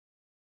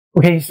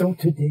Okay, so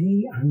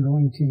today I'm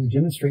going to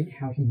demonstrate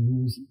how to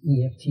use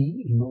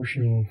EFT,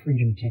 emotional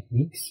freedom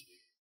techniques,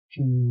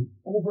 to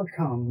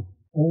overcome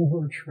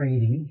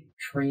over-trading,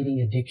 trading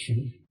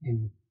addiction,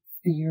 and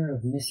fear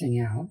of missing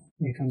out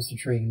when it comes to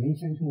trading. Many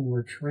times when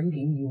we're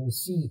trading, you will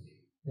see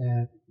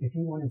that if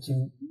you wanted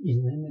to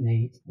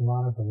eliminate a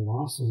lot of the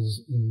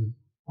losses in your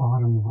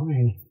bottom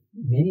line,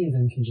 many of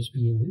them can just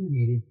be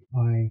eliminated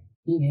by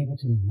being able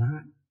to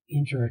not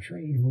enter a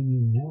trade when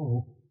you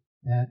know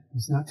that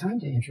it's not time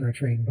to enter a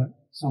trade, but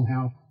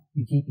somehow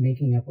you keep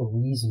making up a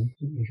reason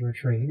to enter a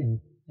trade, and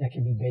that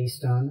can be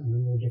based on a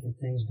number of different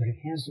things, but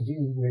it has to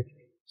do with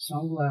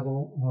some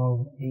level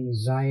of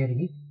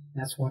anxiety.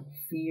 That's what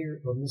fear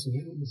of missing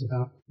out is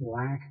about.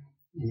 Lack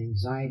and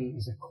anxiety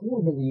is a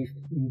core belief.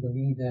 You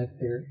believe that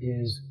there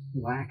is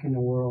lack in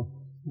the world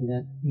and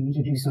that you need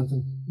to do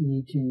something, you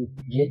need to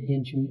get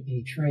into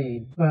a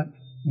trade, but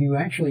you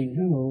actually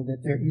know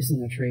that there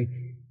isn't a trade.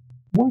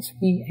 Once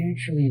we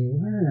actually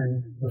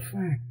learn the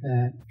fact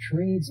that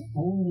trades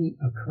only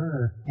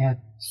occur at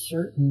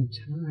certain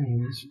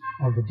times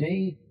of the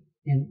day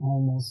and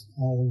almost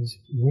always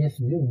with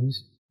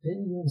news,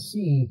 then you'll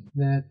see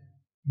that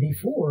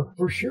before,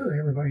 for sure,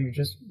 everybody is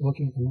just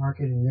looking at the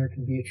market and there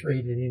can be a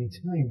trade at any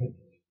time, but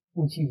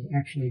once you've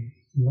actually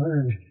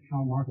learned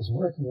how markets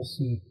work, you'll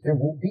see there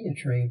won't be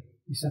a trade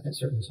except at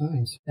certain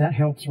times. That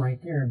helps right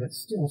there, but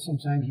still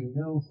sometimes you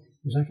know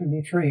there's not going to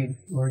be a trade,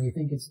 or you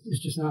think it's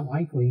just not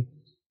likely,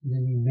 and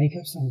then you make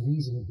up some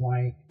reason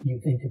why you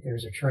think that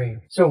there's a trade.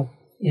 So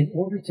in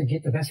order to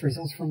get the best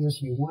results from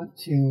this, you want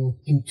to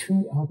do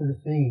two other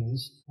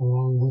things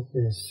along with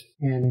this.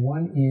 And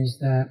one is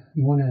that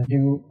you want to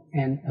do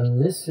an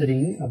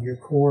eliciting of your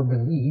core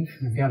belief.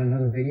 I've got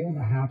another video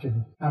about how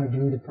to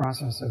do the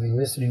process of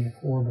eliciting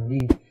a core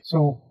belief.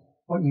 So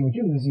what you would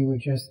do is you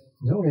would just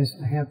notice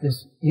I have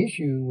this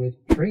issue with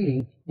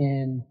trading,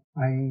 and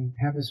I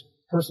have this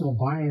personal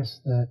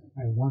bias that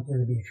I want there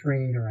to be a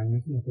trade, or I'm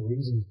making up a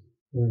reason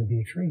for there to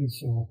be a trade.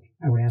 So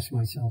I would ask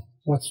myself,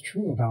 what's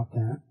true about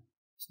that?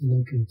 And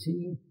then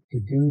continue to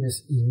do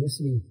this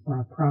eliciting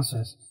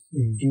process.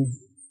 You do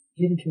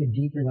get into a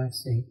deep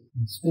relaxed state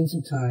and spend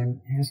some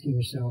time asking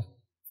yourself,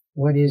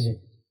 what is it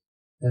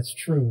that's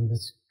true,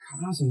 that's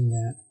causing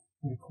that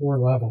at a core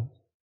level?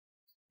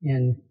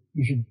 And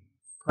you should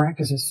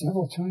practice it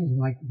several times.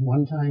 Like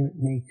one time it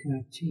may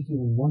kind of take you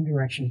in one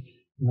direction,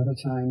 another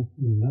time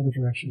in another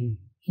direction.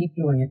 Keep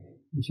doing it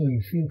until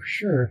you feel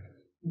sure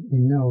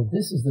and know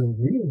this is the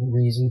real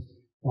reason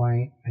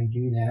why I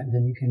do that.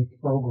 Then you can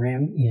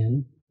program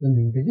in the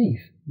new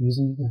belief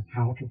using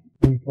how to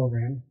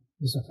reprogram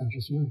the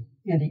subconscious mind.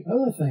 And the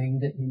other thing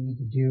that you need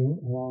to do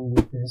along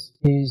with this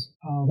is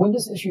when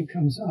this issue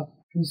comes up,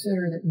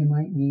 consider that you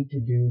might need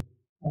to do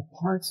a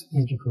parts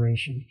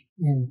integration.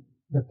 And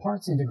the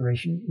parts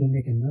integration, we'll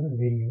make another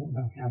video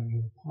about how to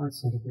do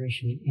parts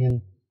integration.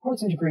 And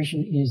parts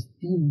integration is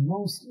the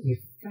most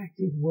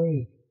effective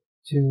way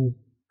to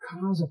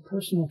cause a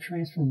personal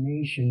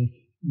transformation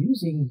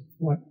using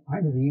what I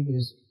believe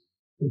is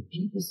the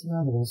deepest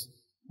levels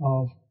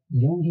of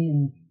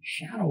Jungian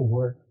shadow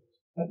work,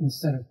 but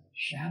instead of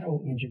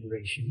shadow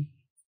integration,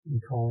 we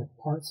call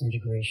it parts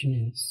integration,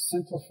 and it's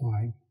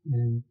simplified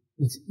and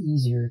it's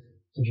easier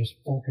to just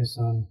focus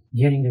on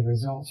getting the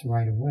results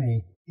right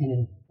away.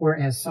 And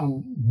whereas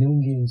some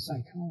Jungian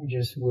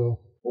psychologists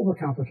will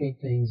overcomplicate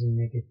things and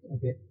make it a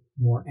bit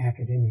more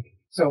academic.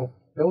 So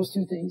those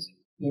two things,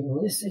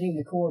 eliciting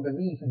the core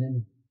belief and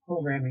then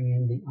programming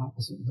in the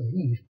opposite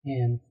belief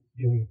and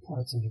doing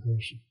parts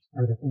integration,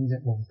 are the things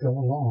that will go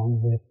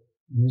along with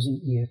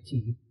using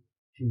EFT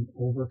to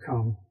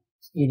overcome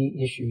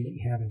any issue that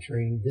you have in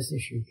trading. This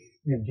issue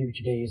we're going to do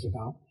today is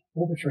about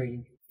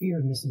overtrading, fear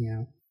of missing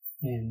out,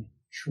 and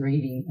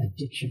trading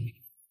addiction.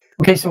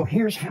 Okay, so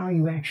here's how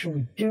you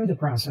actually do the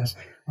process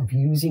of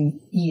using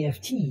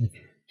EFT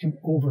to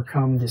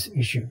overcome this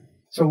issue.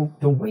 So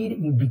the way that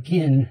you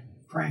begin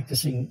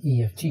practicing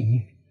EFT,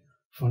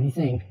 funny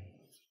thing,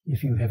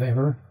 if you have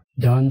ever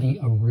done the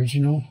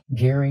original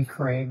Gary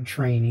Craig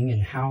training in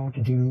how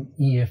to do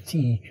EFT,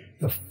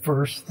 the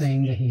first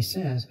thing that he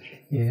says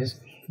is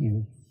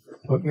you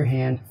put your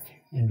hand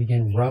and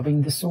begin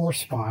rubbing the sore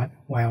spot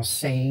while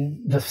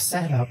saying the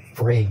setup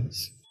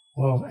phrase.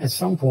 Well, at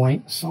some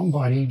point,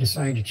 somebody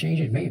decided to change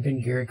it. It may have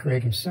been Gary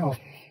Craig himself,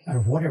 out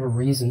of whatever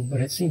reason,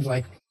 but it seems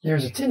like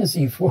there's a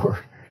tendency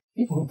for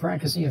people who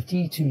practice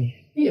EFT to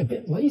be a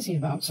bit lazy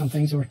about some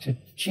things or to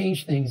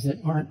change things that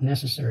aren't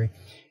necessary.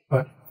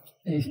 But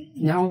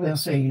now they'll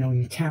say,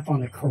 you tap on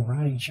the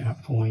karate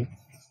chop point,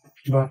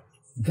 but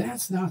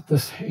that's not the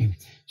same.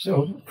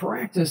 So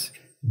practice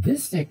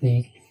this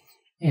technique.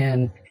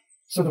 And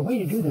so the way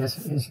to do this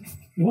is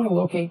you want to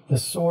locate the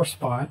sore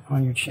spot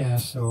on your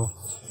chest. So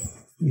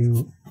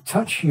you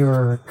touch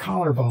your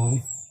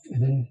collarbone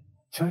and then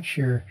touch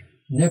your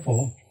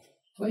nipple.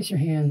 Place your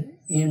hand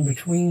in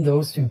between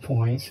those 2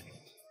 points,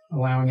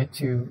 allowing it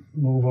to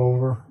move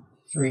over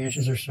 3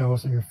 inches or so,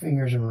 so your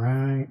fingers are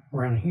right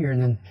around here,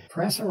 and then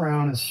press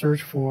around and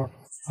search for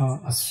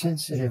a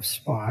sensitive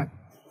spot,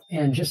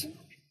 and just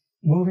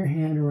move your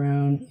hand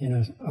around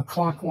in a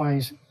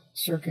clockwise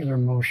circular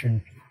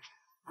motion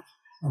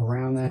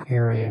around that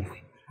area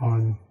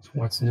on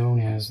what's known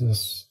as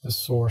the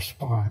sore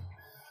spot.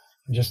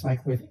 Just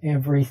like with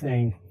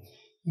everything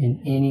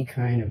in any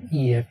kind of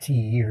EFT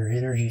or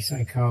energy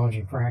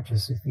psychology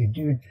practice, if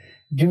you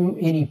do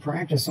any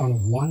practice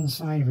on one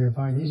side of your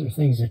body, these are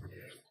things that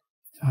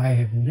I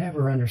have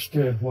never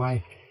understood,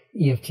 why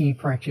EFT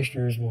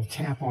practitioners will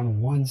tap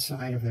on one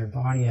side of their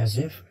body as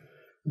if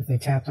they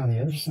tapped on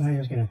the other side, it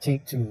was going to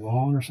take too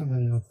long or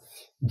something. They'll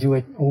do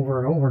it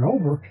over and over and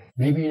over.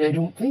 Maybe they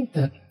don't think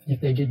that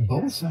if they did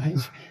both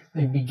sides,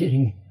 they'd be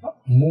getting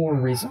more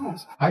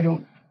results. I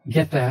don't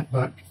get that,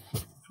 but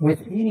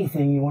with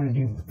anything, you want to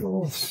do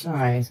both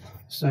sides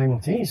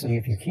simultaneously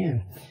if you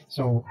can.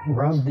 So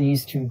rub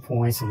these 2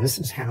 points, and this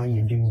is how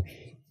you do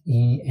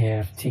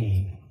EFT.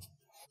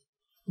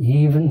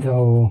 Even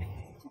though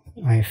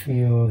I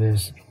feel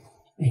this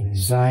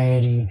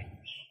anxiety,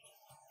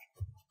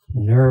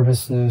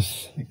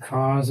 nervousness that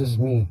causes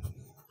me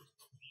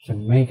to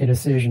make a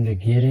decision to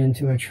get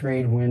into a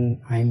trade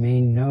when I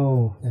may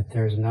know that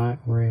there's not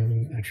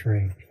really a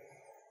trade,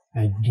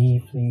 I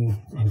deeply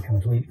and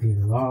completely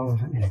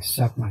love and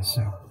accept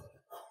myself.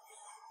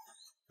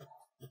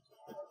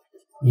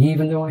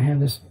 Even though I have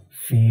this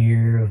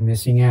fear of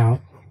missing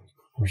out,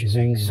 which is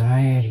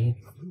anxiety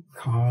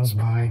caused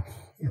by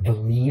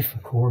a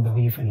core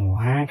belief in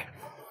lack,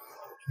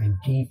 I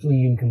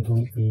deeply and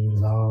completely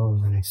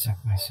love and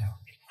accept myself.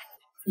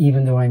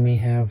 Even though I may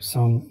have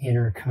some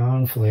inner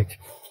conflict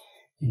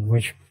in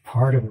which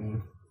part of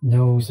me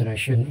knows that I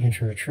shouldn't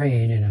enter a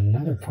trade and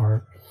another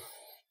part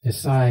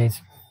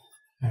decides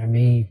I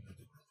may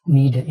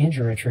need to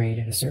enter a trade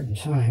at a certain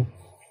time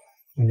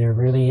when there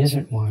really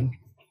isn't one,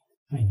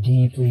 I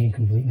deeply and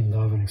completely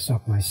love and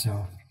accept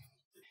myself.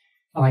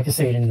 I like to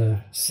say it in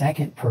the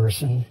second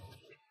person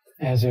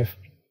as if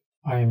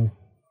I'm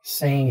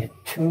saying it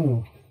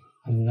to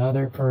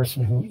another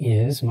person who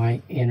is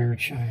my inner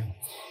child.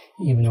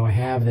 Even though I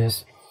have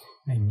this,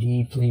 I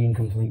deeply and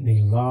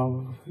completely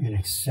love and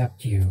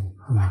accept you,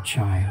 my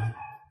child.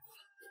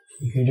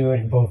 You can do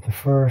it in both the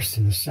first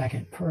and the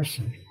second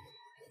person,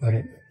 but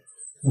it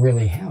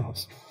really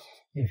helps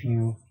if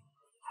you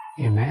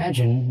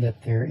imagine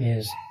that there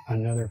is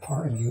another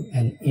part of you,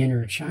 an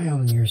inner child,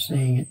 and you're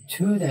saying it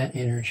to that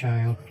inner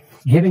child,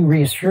 giving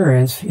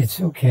reassurance,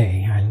 it's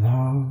okay, I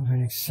love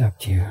and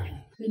accept you.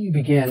 Then you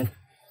begin the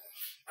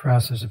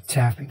process of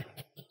tapping.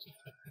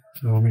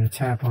 So I'm going to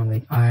tap on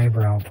the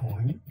eyebrow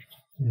point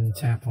and then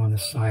tap on the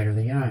side of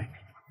the eye.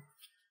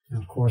 Now,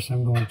 of course,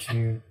 I'm going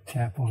to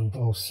tap on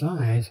both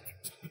sides,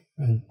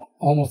 and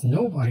almost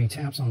nobody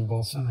taps on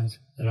both sides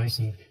that I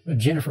see. But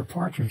Jennifer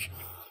Partridge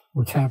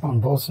will tap on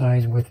both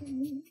sides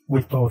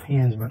with both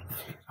hands, but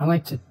I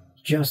like to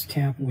just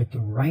tap with the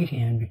right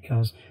hand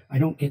because I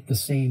don't get the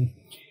same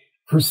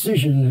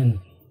precision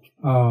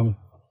and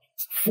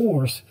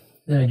force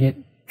that I get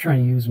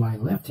trying to use my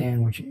left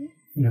hand, which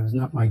is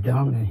not my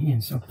dominant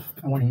hand. So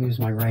I want to use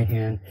my right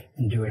hand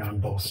and do it on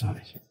both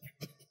sides.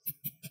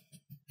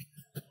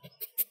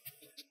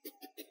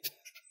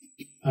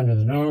 Under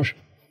the nose,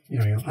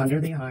 under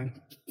the eye,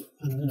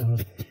 under the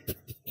nose,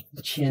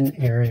 the chin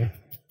area,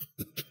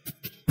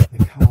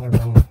 the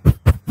collarbone.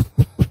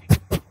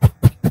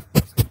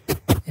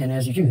 And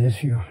as you do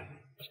this,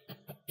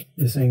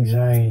 this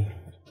anxiety,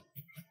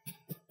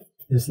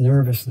 this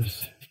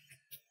nervousness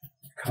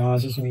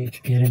causes me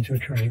to get into a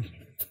trade.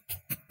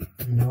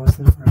 No, it's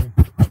not right.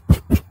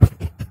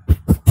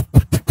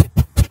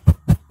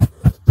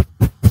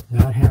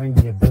 Not having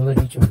the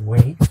ability to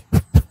wait,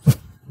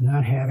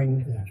 not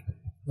having the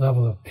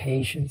level of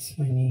patience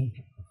I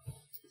need.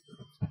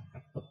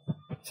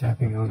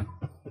 Tapping on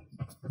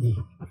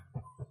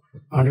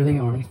under the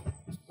arm.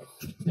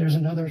 There's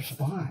another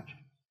spot.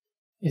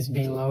 It's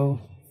below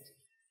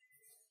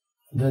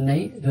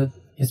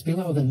it's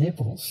below the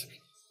nipples.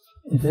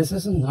 This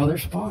is another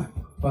spot,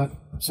 but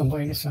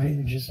somebody decided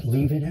to just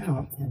leave it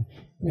out, and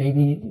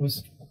maybe it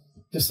was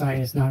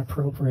decided it's not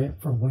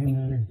appropriate for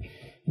women,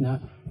 and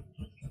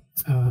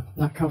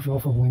not comfortable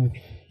for women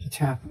to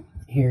tap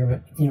here.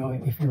 But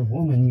if you're a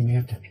woman, you may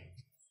have to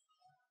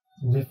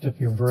lift up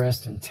your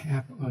breast and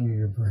tap under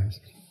your breast,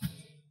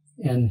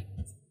 and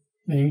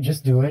maybe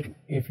just do it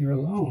if you're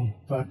alone.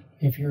 But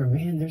if you're a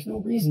man, there's no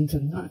reason to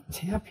not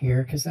tap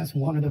here because that's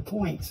one of the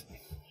points.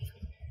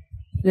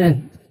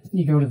 Then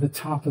you go to the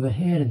top of the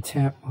head and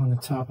tap on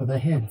the top of the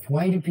head.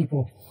 Why do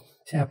people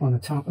tap on the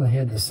top of the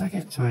head the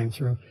second time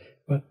through,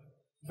 but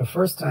the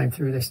first time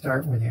through they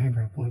start with the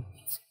eyebrow point?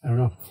 I don't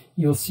know.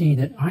 You'll see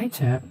that I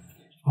tap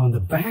on the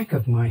back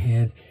of my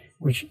head,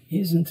 which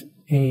isn't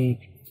a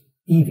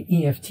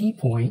EFT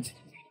point,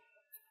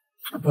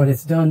 but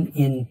it's done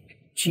in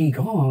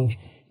Qigong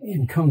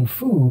and Kung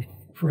Fu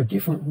for a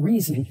different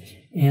reason,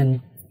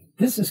 and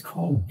this is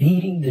called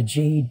beating the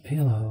jade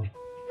pillow.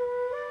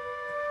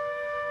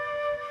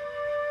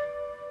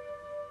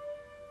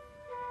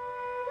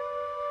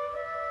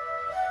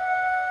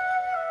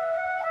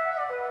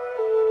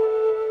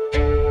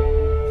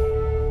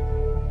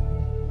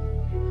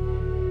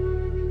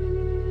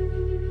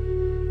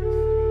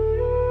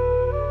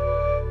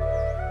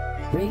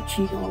 great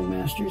Qigong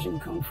masters and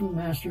Kung Fu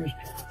masters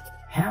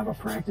have a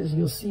practice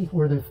you'll see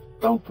where they're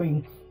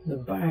thumping the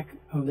back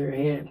of their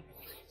head.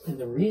 And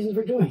the reason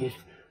for doing it,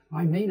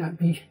 I may not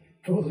be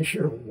totally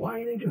sure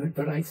why they do it,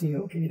 but I see,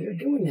 okay, they're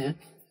doing that.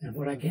 And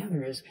what I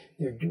gather is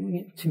they're doing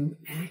it to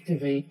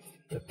activate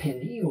the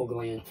pineal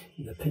gland.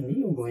 The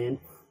pineal gland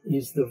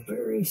is the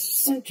very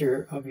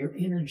center of your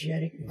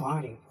energetic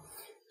body.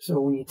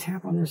 So when you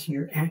tap on this,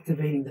 you're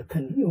activating the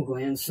pineal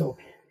gland. So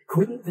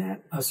couldn't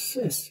that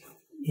assist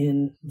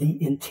in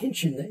the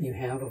intention that you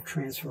have of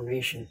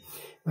transformation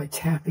by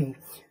tapping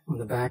on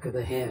the back of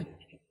the head?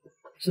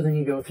 So then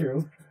you go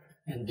through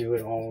and do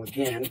it all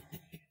again,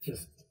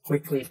 just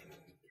quickly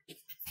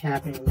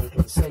tapping. You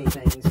can say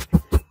things,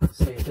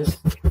 say this,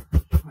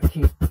 I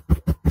keep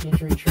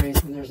entering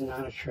trades when there's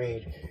not a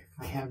trade.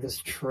 I have this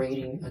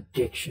trading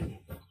addiction,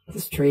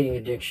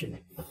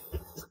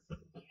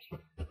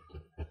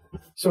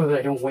 so that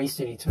I don't waste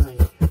any time.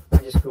 I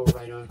just go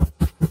right on,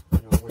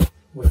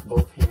 with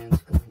both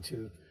hands going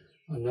to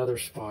another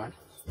spot.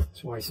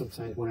 That's why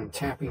sometimes when I'm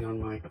tapping on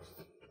my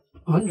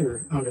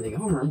under the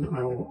arm,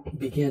 I will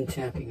begin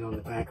tapping on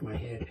the back of my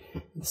head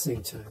at the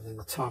same time. Then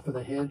the top of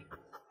the head,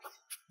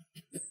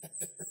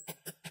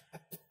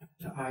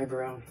 the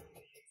eyebrow,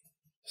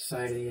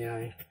 side of the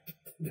eye,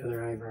 the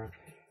other eyebrow,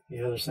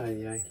 the other side of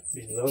the eye,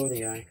 below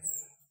the eye,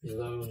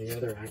 below the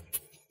other eye,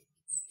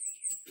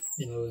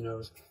 below the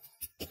nose,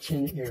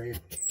 chin area,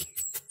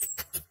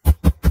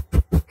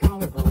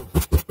 collarbone.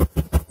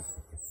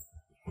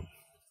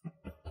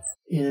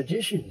 In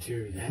addition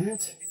to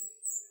that,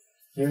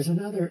 there's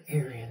another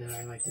area that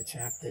I like to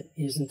tap that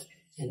isn't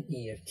an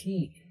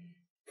EFT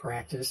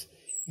practice,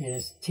 and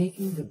it's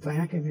taking the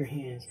back of your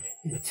hands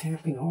and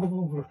tapping all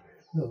over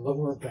the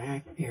lower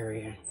back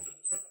area.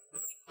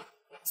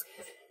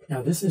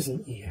 Now, this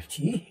isn't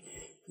EFT.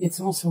 It's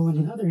also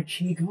another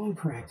Qigong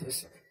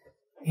practice,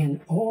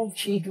 and all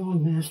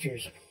Qigong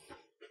masters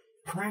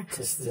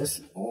practice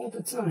this all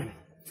the time.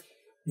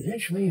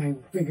 Eventually, I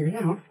figured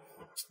out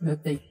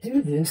that they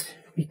do this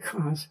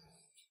because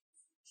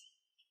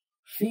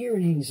fear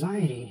and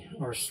anxiety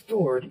are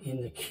stored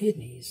in the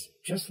kidneys,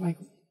 just like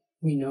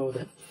we know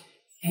that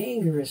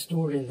anger is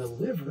stored in the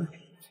liver,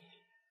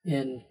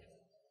 and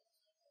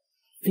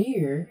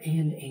fear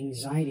and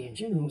anxiety in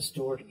general is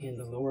stored in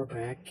the lower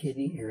back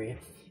kidney area.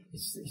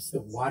 It's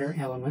the water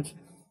element,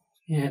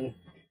 and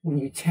when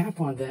you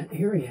tap on that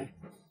area,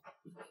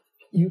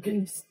 you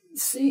can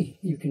see,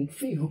 you can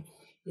feel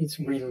it's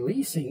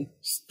releasing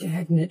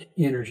stagnant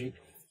energy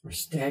or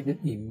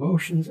stagnant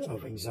emotions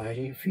of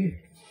anxiety and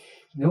fear.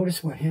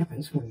 Notice what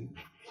happens when you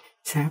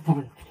tap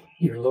on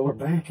your lower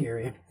back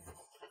area.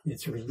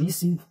 It's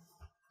releasing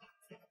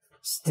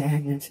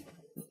stagnant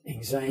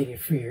anxiety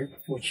and fear,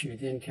 which you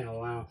then can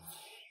allow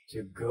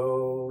to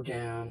go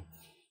down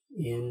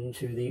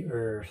into the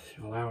earth.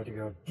 Allow it to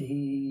go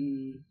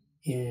deep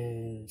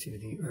into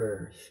the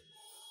earth.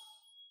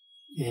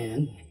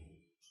 And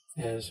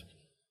as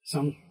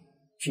some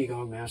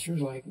Qigong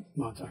masters like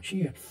Mantak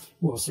Chia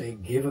will say,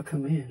 give a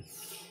command.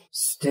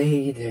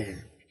 Stay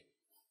there.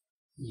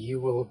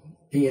 You will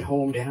be at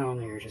home down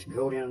there. Just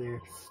go down there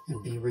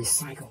and be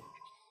recycled.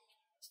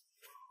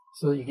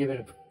 So you give it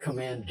a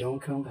command, don't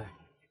come back.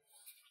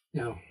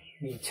 Now,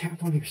 when you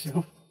tap on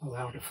yourself,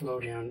 allow it to flow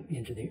down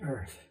into the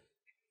earth.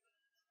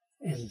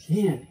 And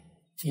then,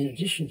 in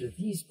addition to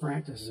these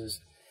practices,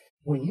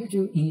 when you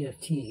do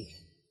EFT,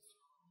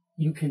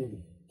 you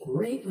can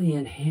greatly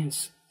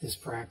enhance this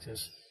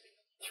practice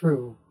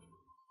through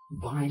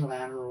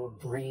bilateral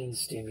brain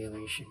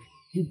stimulation.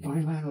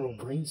 Bilateral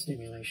brain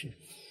stimulation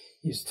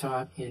is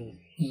taught in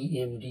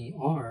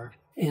EMDR,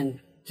 and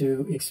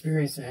to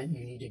experience that,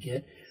 you need to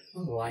get a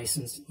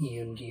licensed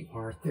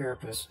EMDR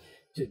therapist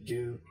to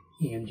do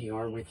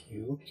EMDR with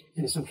you,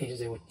 and in some cases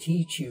they will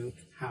teach you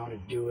how to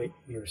do it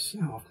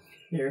yourself.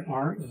 There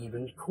are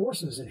even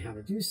courses in how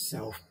to do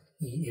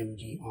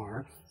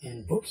self-EMDR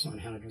and books on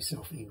how to do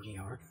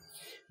self-EMDR,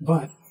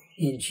 but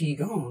in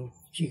Qigong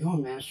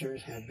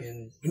masters have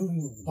been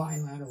doing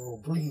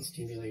bilateral brain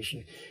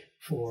stimulation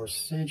for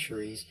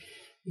centuries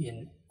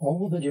in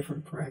all the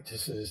different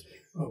practices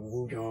of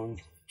Wudong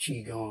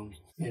Qigong.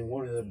 And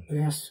one of the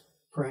best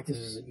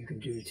practices that you can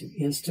do to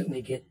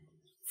instantly get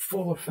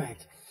full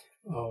effect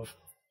of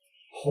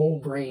whole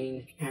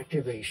brain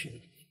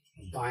activation,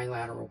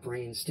 bilateral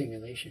brain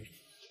stimulation,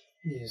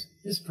 is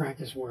this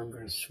practice where I'm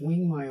going to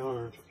swing my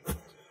arm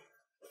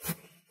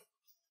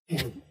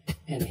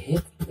and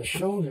hit the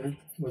shoulder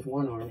with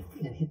one arm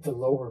and hit the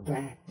lower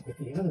back with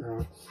the other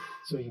arm.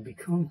 So you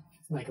become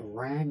like a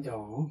rag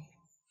doll,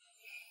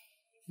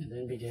 and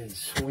then begin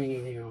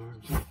swinging the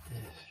arms like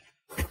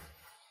this.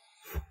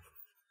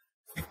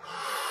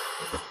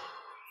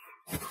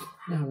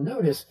 Now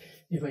notice,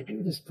 if I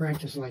do this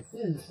practice like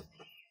this,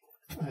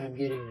 I'm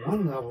getting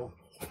one level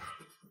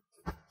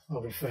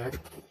of effect,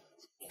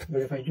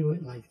 but if I do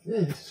it like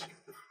this,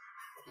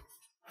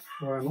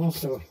 where I'm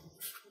also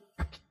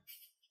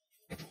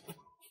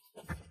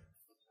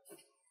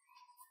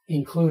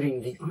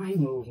including the eye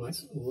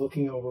movements,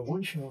 looking over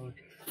one shoulder,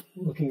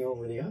 looking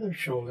over the other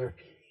shoulder,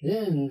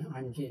 then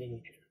I'm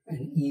getting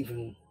an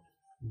even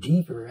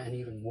deeper and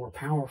even more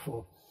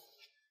powerful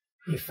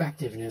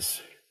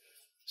effectiveness.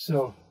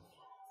 So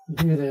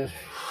do this,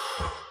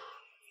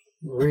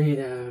 breathe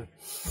in,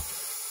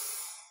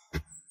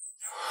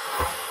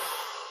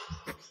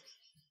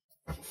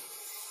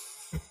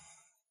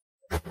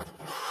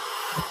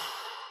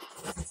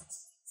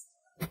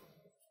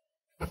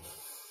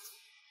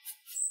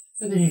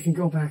 and then you can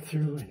go back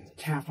through and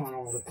tap on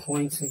all the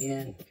points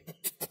again.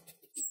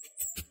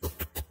 Do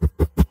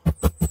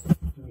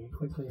it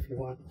quickly if you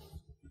want.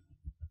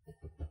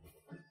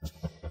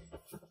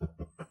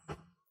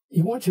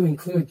 You want to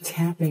include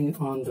tapping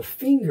on the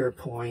finger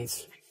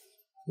points.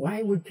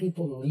 Why would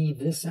people leave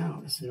this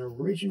out? It's an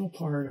original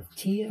part of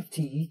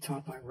TFT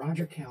taught by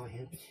Roger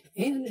Callahan,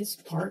 and it's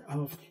part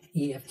of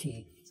EFT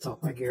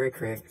taught by Gary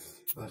Craig.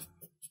 But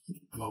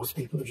most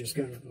people are just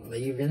going to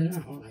leave it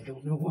out. I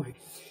don't know why.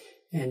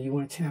 And you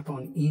want to tap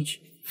on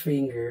each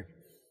finger.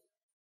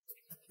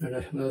 And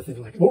another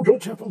thing like, oh,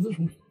 don't tap on this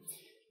one,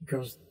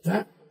 because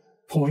that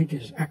point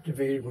is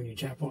activated when you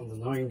tap on the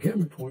 9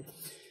 gamma point.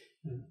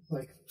 And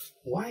like,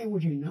 why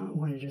would you not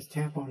want to just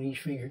tap on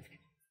each finger?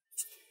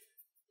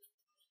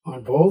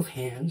 On both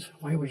hands,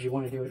 why would you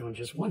want to do it on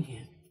just one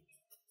hand?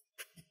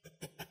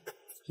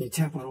 So you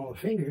tap on all the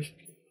fingers,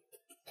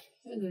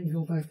 and then you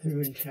go back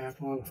through and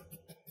tap on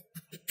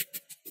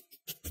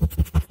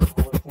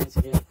all the points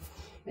again.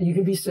 And you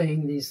can be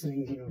saying these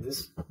things, you know,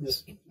 this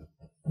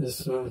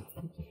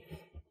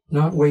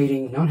not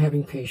waiting, not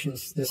having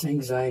patience, this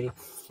anxiety,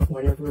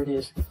 whatever it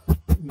is,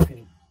 you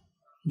can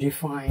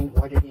define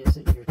what it is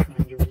that you're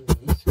trying to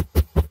release,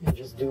 and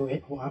just do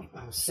it while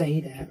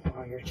say that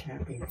while you're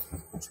tapping.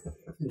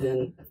 And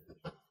then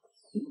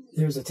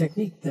there's a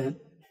technique that,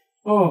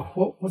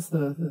 what's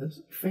the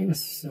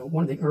famous,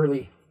 one of the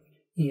early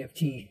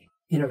EFT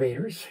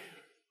innovators,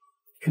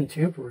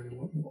 contemporary,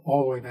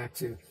 all the way back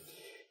to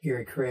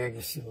Gary Craig.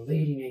 This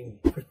lady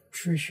named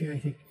Patricia, I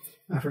think,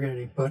 I forget her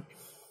name, but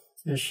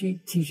she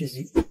teaches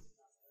you,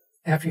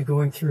 after you're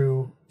going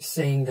through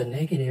saying the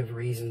negative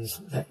reasons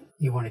that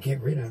you want to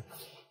get rid of,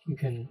 you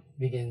can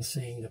begin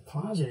saying the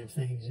positive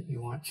things that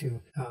you want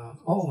to.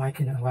 I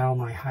can allow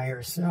my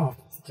higher self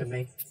to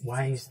make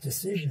wise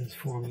decisions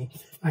for me.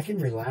 I can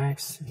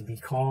relax and be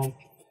calm.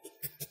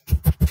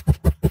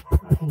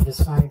 I can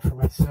decide for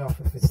myself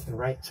if it's the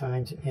right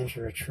time to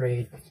enter a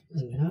trade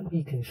and not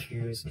be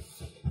confused,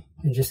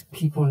 and just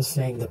keep on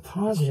saying the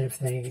positive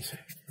things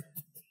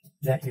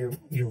that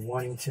you're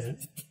wanting to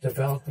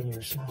develop in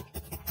yourself.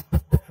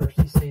 First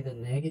you say the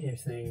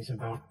negative things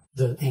about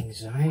the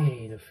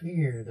anxiety, the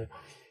fear,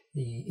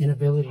 the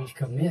inability to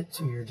commit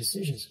to your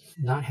decisions,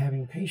 not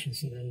having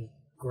patience, and then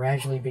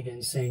gradually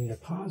begin saying the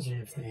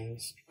positive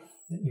things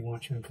that you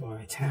want to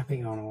employ,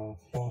 tapping on all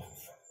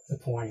the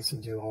points,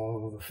 and do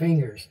all of the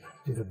fingers,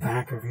 do the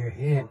back of your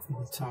head, do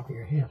the top of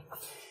your head,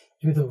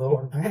 do the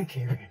lower back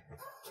area,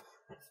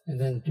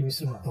 and then do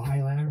some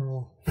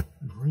bilateral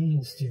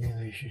brain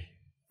stimulation.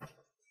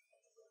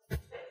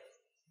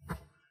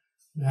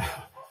 Now,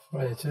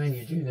 by the time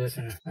you do this,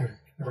 and I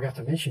forgot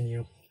to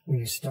mention, when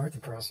you start the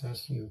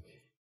process, you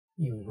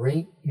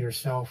rate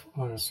yourself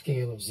on a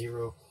scale of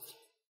 0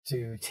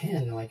 to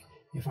 10. Like,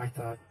 if I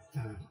thought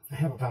I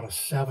have about a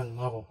 7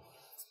 level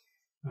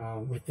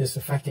with this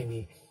affecting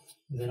me,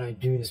 and then I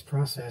do this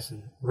process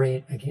and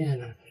rate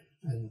again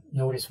and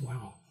notice,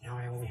 wow, now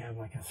I only have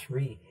like a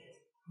 3.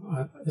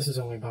 This is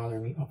only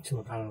bothering me up to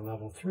about a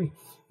level 3.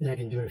 Then I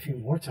can do it a few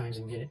more times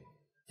and get it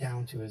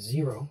down to a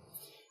 0.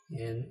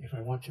 And if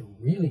I want to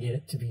really get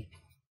it to be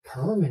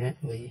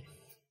permanently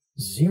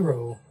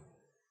 0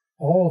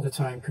 all the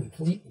time,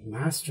 complete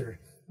master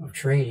of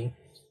trading,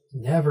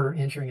 never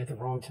entering at the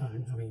wrong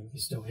time. I mean,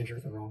 you still enter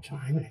at the wrong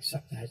time and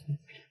accept that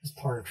as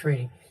part of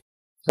trading.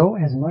 So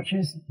as much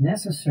as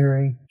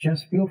necessary,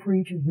 just feel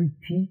free to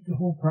repeat the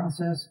whole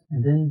process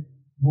and then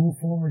move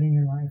forward in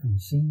your life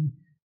and see,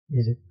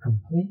 is it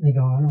completely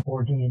gone,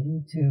 or do you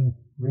need to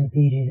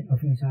repeat it a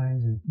few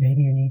times, and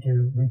maybe you need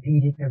to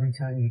repeat it every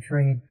time you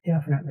trade?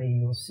 Definitely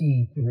you'll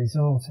see the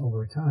results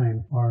over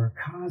time are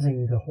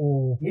causing the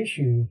whole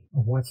issue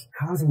of what's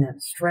causing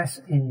that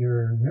stress in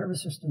your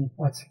nervous system,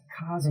 what's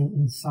causing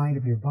inside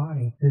of your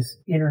body this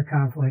inner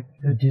conflict,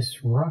 the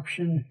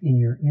disruption in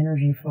your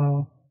energy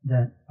flow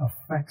that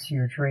affects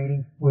your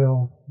trading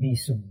will be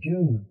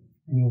subdued,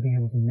 and you'll be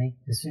able to make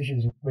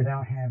decisions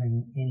without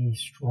having any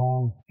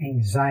strong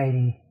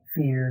anxiety,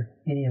 fear,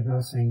 any of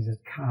those things that's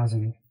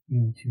causing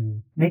you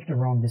to make the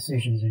wrong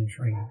decisions in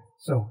trading.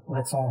 So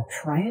let's all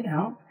try it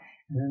out,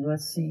 and then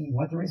let's see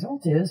what the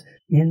result is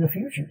in the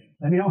future.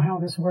 Let me know how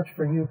this works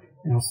for you,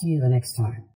 and I'll see you the next time.